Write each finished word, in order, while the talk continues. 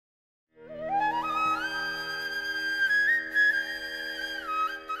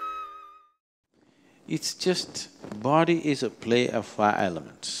It's just… body is a play of five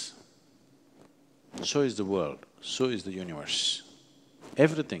elements. So is the world, so is the universe.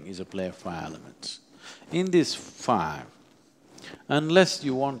 Everything is a play of five elements. In these five, unless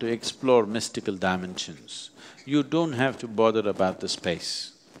you want to explore mystical dimensions, you don't have to bother about the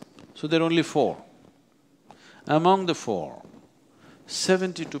space. So there are only four. Among the four,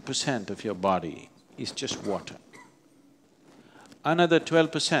 72% of your body is just water. Another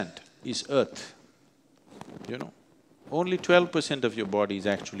 12% is earth, you know. Only 12% of your body is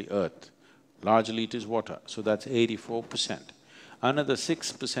actually earth. Largely it is water, so that's 84%. Another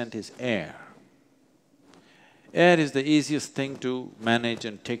 6% is air. Air is the easiest thing to manage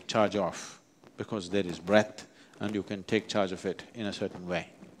and take charge of because there is breath and you can take charge of it in a certain way.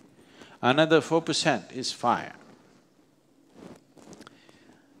 Another 4% is fire.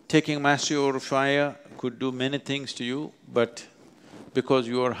 Taking mastery over fire could do many things to you, but because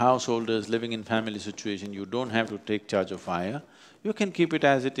you are householders living in family situation, you don't have to take charge of fire. You can keep it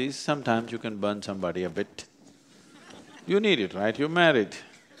as it is, sometimes you can burn somebody a bit. You need it, right? You're married.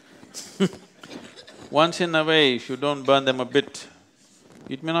 Once in a way, if you don't burn them a bit,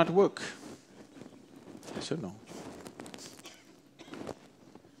 it may not work. Yes or no?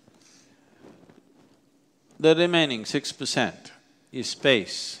 The remaining 6% is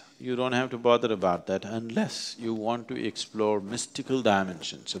space. You don't have to bother about that unless you want to explore mystical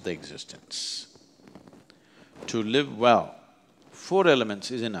dimensions of the existence. To live well, four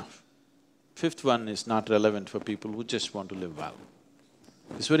elements is enough. Fifth one is not relevant for people who just want to live well.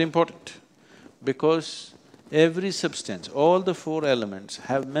 It's very important because every substance, all the four elements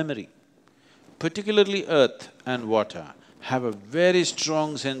have memory. Particularly earth and water have a very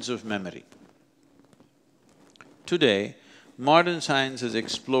strong sense of memory. Today, modern science has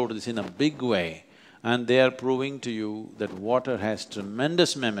explored this in a big way and they are proving to you that water has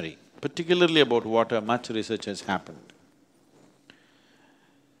tremendous memory. Particularly about water, much research has happened.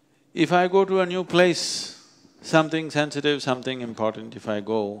 If I go to a new place, something sensitive, something important, if I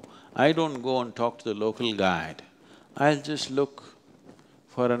go, I don't go and talk to the local guide. I'll just look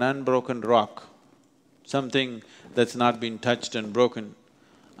for an unbroken rock, something that's not been touched and broken.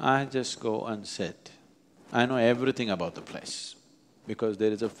 I just go and sit. I know everything about the place because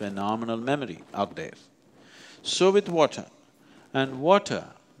there is a phenomenal memory out there. So with water, and water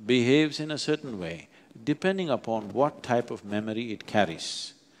behaves in a certain way depending upon what type of memory it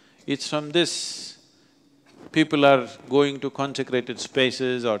carries. It's from this, people are going to consecrated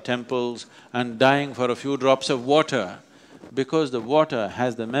spaces or temples and dying for a few drops of water because the water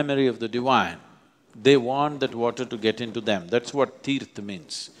has the memory of the divine. They want that water to get into them, that's what tirth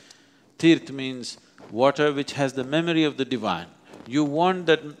means. Tirth means water which has the memory of the divine. You want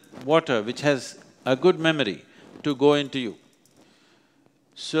that water which has a good memory to go into you.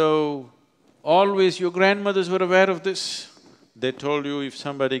 So, always your grandmothers were aware of this. They told you if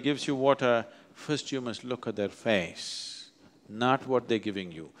somebody gives you water, first you must look at their face, not what they're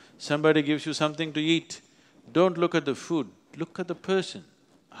giving you. Somebody gives you something to eat, don't look at the food, look at the person.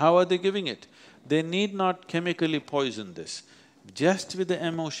 How are they giving it? They need not chemically poison this. Just with the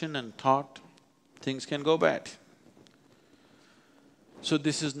emotion and thought, things can go bad. So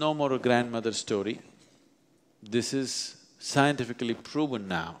this is no more a grandmother story. This is scientifically proven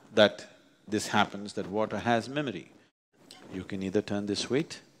now that this happens, that water has memory. You can either turn this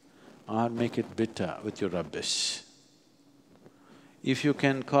sweet or make it bitter with your rubbish. If you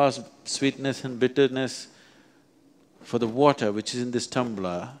can cause sweetness and bitterness for the water which is in this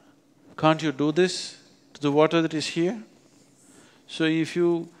tumbler, can't you do this to the water that is here? So if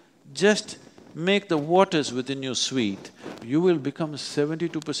you just make the waters within you sweet, you will become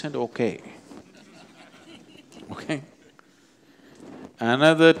 72% okay. Okay?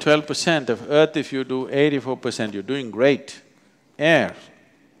 Another 12% of earth if you do, 84% you're doing great. Air,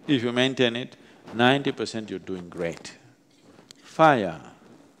 if you maintain it, 90% you're doing great. Fire,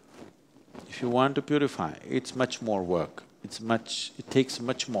 if you want to purify, it's much more work, it takes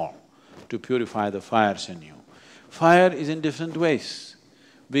much more to purify the fires in you. Fire is in different ways.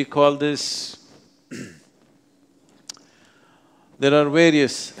 We call this there are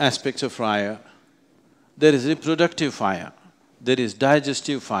various aspects of fire. There is reproductive fire, there is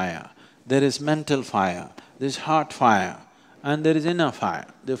digestive fire, there is mental fire, there is heart fire, and there is inner fire.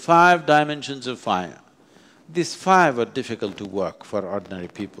 There are five dimensions of fire. These five are difficult to work for ordinary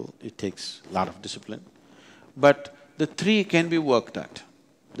people, it takes a lot of discipline. But the three can be worked at.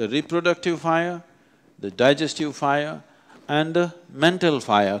 The reproductive fire, the digestive fire, and the mental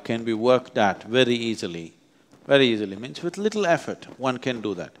fire can be worked at very easily. Very easily means with little effort, one can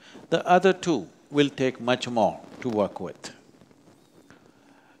do that. The other two will take much more to work with.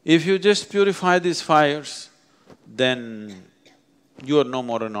 If you just purify these fires, then you are no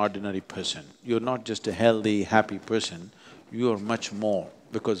more an ordinary person. You're not just a healthy, happy person, you are much more.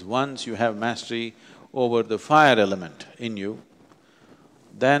 Because once you have mastery over the fire element in you,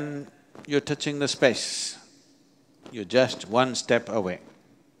 then you're touching the space. You're just one step away.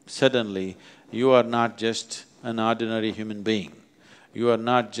 Suddenly, you are not just an ordinary human being. You are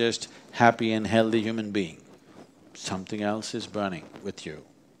not just happy and healthy human being. Something else is burning with you,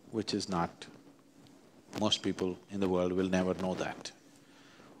 which is not… Most people in the world will never know that.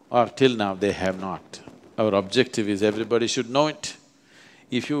 Or till now, they have not. Our objective is everybody should know it.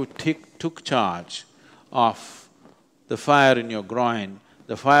 If you took charge of the fire in your groin,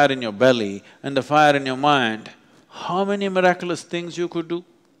 the fire in your belly and the fire in your mind, how many miraculous things you could do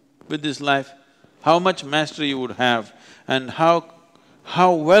with this life? How much mastery you would have and how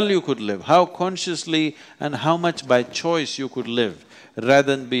well you could live, how consciously and how much by choice you could live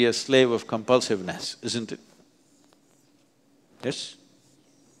rather than be a slave of compulsiveness, isn't it? Yes?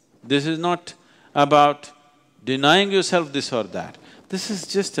 This is not about denying yourself this or that. This is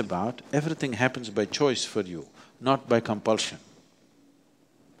just about everything happens by choice for you, not by compulsion.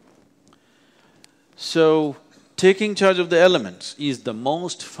 So, taking charge of the elements is the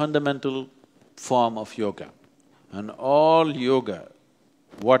most fundamental form of yoga. And all yoga,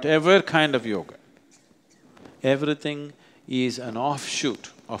 whatever kind of yoga, everything is an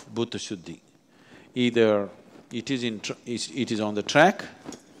offshoot of Bhuta Shuddhi. Either it is on the track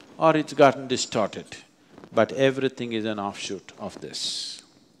or it's gotten distorted, but everything is an offshoot of this.